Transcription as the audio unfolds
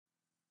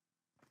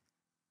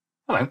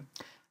Hello,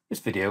 this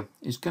video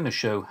is going to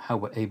show how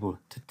we're able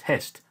to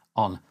test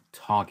on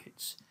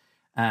targets,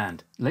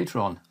 and later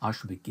on I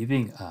shall be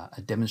giving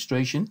a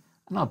demonstration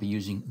and I'll be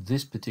using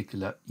this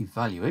particular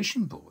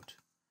evaluation board.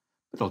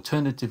 But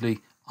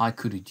alternatively I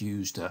could have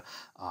used a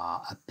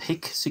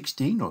PIC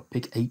 16 or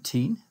PIC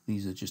 18.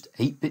 These are just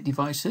 8-bit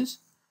devices.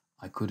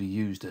 I could have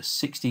used a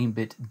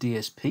 16-bit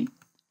DSP.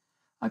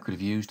 I could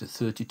have used a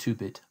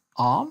 32-bit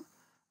ARM.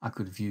 I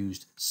could have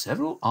used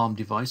several ARM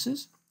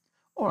devices,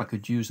 or I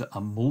could use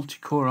a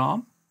multi-core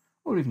ARM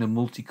or even a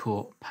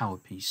multi-core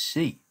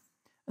PowerPC.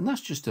 And that's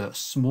just a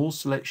small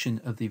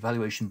selection of the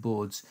evaluation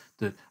boards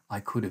that I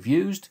could have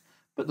used,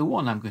 but the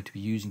one I'm going to be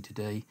using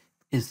today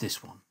is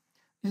this one.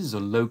 This is a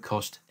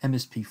low-cost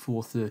MSP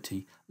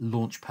 430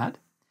 Launchpad,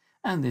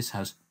 and this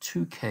has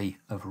 2K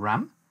of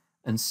RAM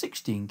and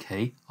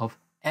 16K of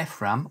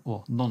FRAM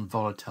or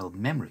non-volatile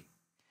memory.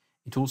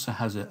 It also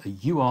has a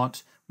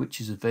UART which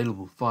is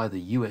available via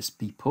the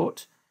USB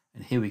port,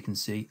 and here we can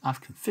see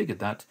I've configured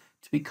that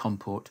to be COM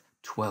port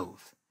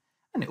 12.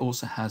 And it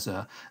also has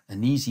an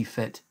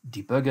EasyFet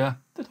debugger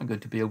that I'm going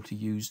to be able to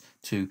use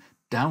to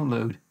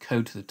download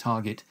code to the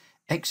target,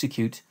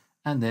 execute,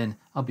 and then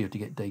I'll be able to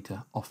get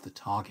data off the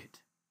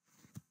target.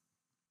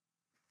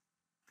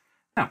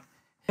 Now,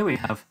 here we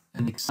have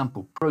an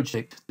example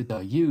project that I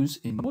use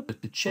in order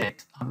to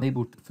check I'm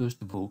able to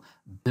first of all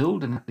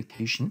build an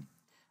application,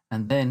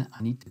 and then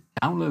I need to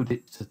download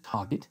it to the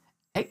target,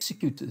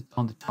 execute it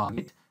on the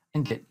target,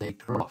 and get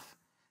data off.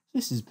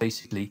 This is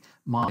basically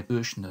my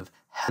version of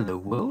Hello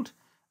World.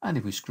 And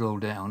if we scroll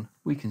down,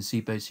 we can see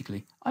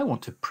basically I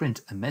want to print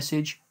a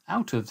message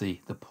out of the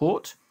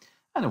port,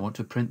 and I want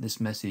to print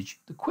this message: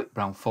 the quick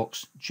brown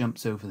fox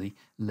jumps over the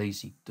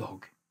lazy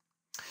dog.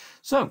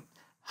 So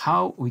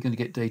how are we going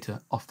to get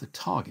data off the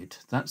target?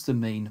 That's the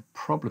main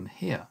problem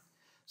here.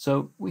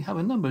 So we have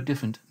a number of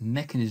different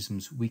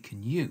mechanisms we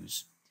can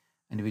use.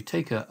 And if we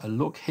take a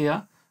look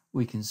here,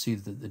 we can see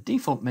that the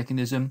default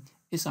mechanism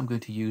is I'm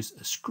going to use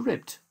a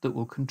script that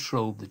will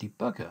control the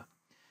debugger.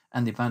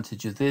 And the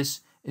advantage of this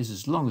is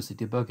as long as the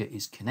debugger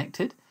is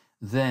connected,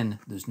 then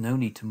there's no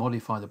need to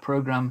modify the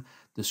program.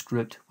 The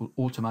script will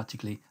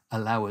automatically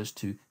allow us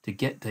to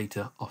get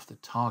data off the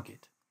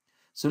target.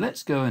 So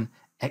let's go and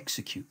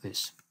execute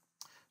this.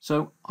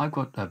 So I've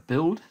got a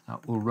build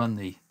that will run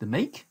the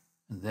make,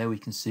 and there we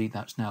can see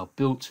that's now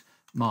built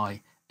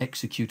my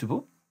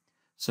executable.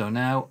 So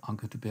now I'm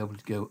going to be able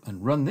to go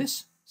and run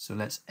this. So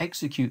let's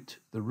execute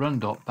the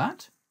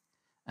run.bat,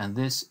 and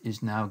this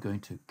is now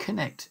going to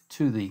connect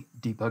to the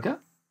debugger,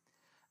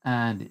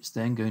 and it's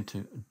then going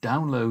to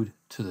download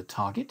to the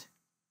target.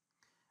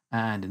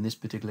 And in this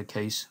particular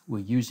case, we're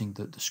using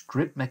the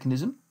script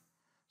mechanism.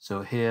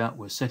 So here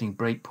we're setting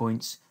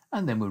breakpoints,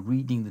 and then we're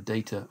reading the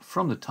data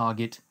from the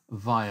target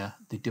via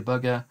the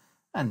debugger.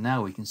 And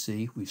now we can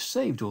see we've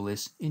saved all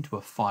this into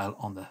a file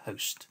on the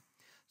host.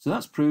 So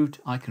that's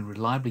proved I can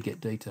reliably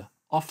get data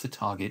off the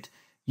target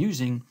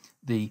using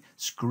the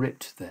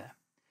script there.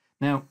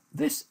 Now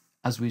this,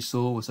 as we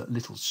saw, was a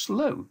little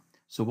slow.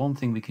 So one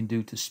thing we can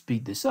do to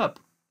speed this up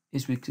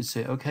is we could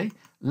say, okay,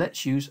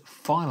 let's use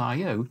file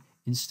IO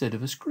instead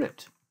of a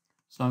script.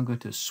 So I'm going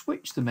to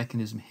switch the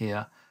mechanism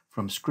here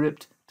from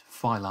script to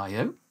file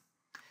IO.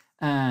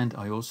 And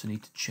I also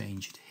need to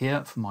change it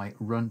here for my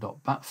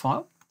run.bat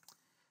file.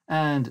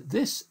 And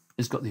this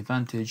has got the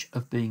advantage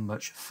of being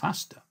much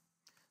faster.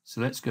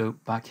 So let's go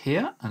back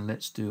here and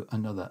let's do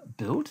another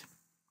build.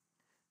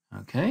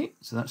 Okay,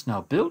 so that's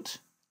now built.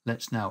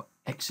 Let's now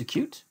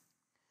execute.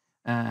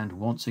 And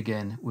once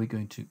again, we're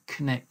going to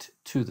connect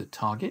to the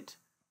target.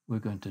 We're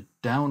going to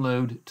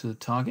download to the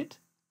target.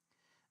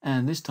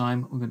 And this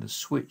time we're going to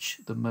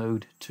switch the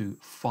mode to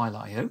file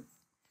IO.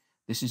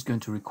 This is going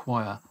to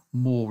require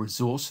more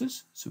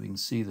resources. So we can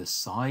see the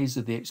size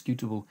of the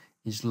executable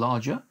is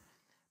larger,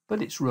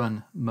 but it's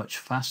run much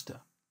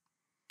faster.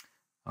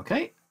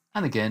 Okay.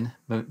 And again,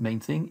 the main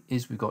thing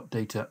is we've got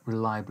data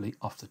reliably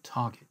off the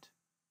target.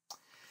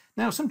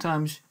 Now,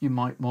 sometimes you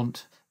might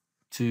want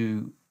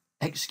to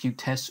execute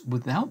tests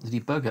without the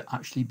debugger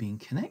actually being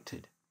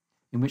connected,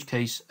 in which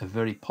case a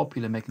very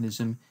popular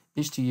mechanism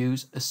is to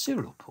use a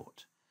serial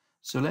port.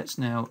 So let's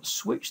now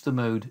switch the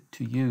mode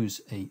to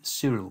use a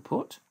serial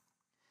port.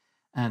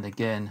 And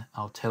again,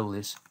 I'll tell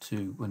this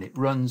to, when it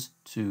runs,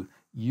 to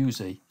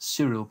use a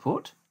serial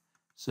port.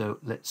 So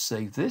let's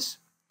save this.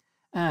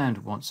 And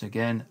once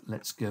again,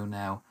 let's go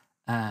now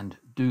and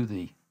do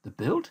the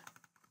build.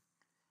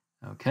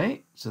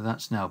 Okay, so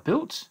that's now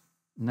built.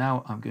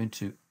 Now I'm going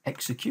to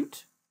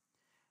execute.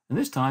 And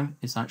this time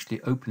it's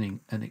actually opening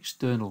an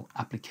external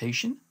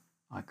application.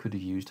 I could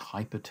have used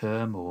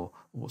Hyperterm or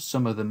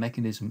some other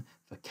mechanism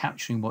for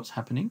capturing what's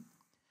happening.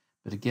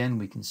 But again,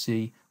 we can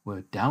see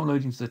we're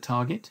downloading to the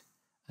target,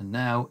 and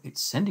now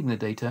it's sending the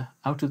data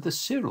out of the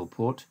serial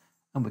port,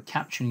 and we're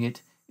capturing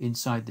it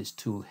inside this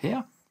tool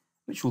here,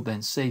 which will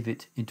then save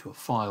it into a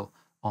file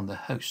on the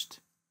host.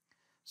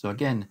 So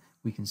again,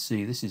 we can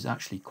see this is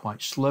actually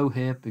quite slow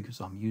here because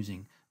I'm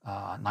using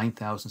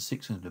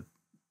 9600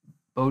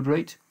 baud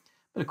rate,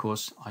 but of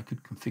course I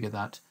could configure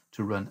that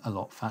to run a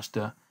lot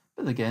faster.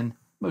 But again,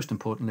 most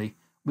importantly,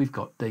 we've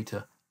got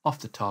data off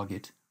the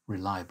target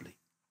reliably.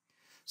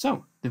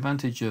 So the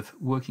advantage of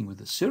working with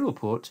the serial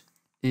port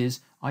is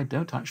I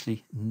don't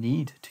actually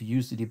need to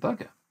use the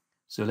debugger.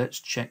 So let's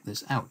check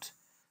this out.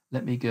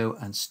 Let me go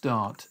and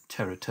start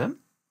TerraTerm.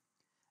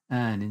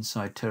 And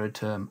inside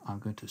TerraTerm, I'm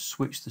going to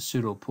switch the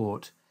serial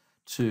port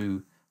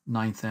to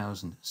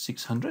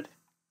 9600.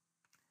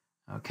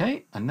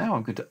 Okay, and now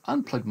I'm going to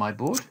unplug my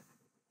board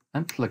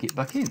and plug it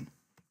back in.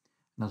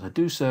 And as I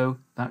do so,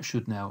 that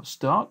should now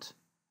start.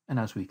 And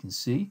as we can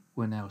see,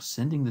 we're now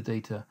sending the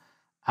data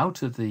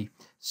out of the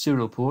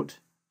serial port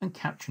and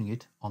capturing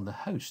it on the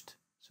host.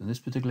 So in this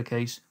particular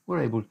case,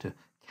 we're able to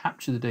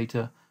capture the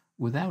data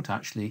without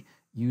actually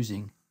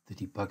using the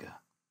debugger.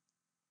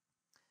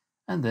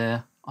 And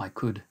there I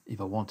could,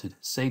 if I wanted,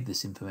 save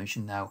this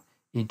information now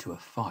into a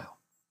file.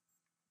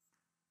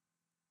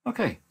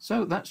 Okay,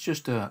 so that's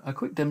just a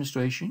quick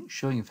demonstration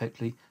showing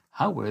effectively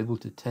how we're able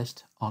to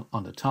test on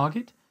a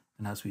target.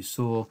 And as we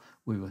saw,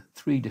 we were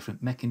 3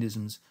 different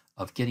mechanisms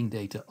of getting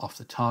data off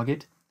the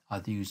target,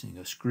 either using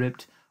a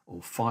script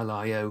or file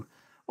IO,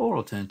 or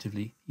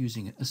alternatively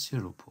using a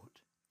serial port.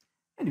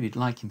 And if you'd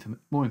like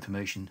more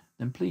information,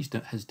 then please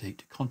don't hesitate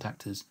to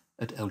contact us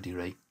at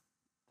LDRay.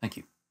 Thank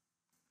you.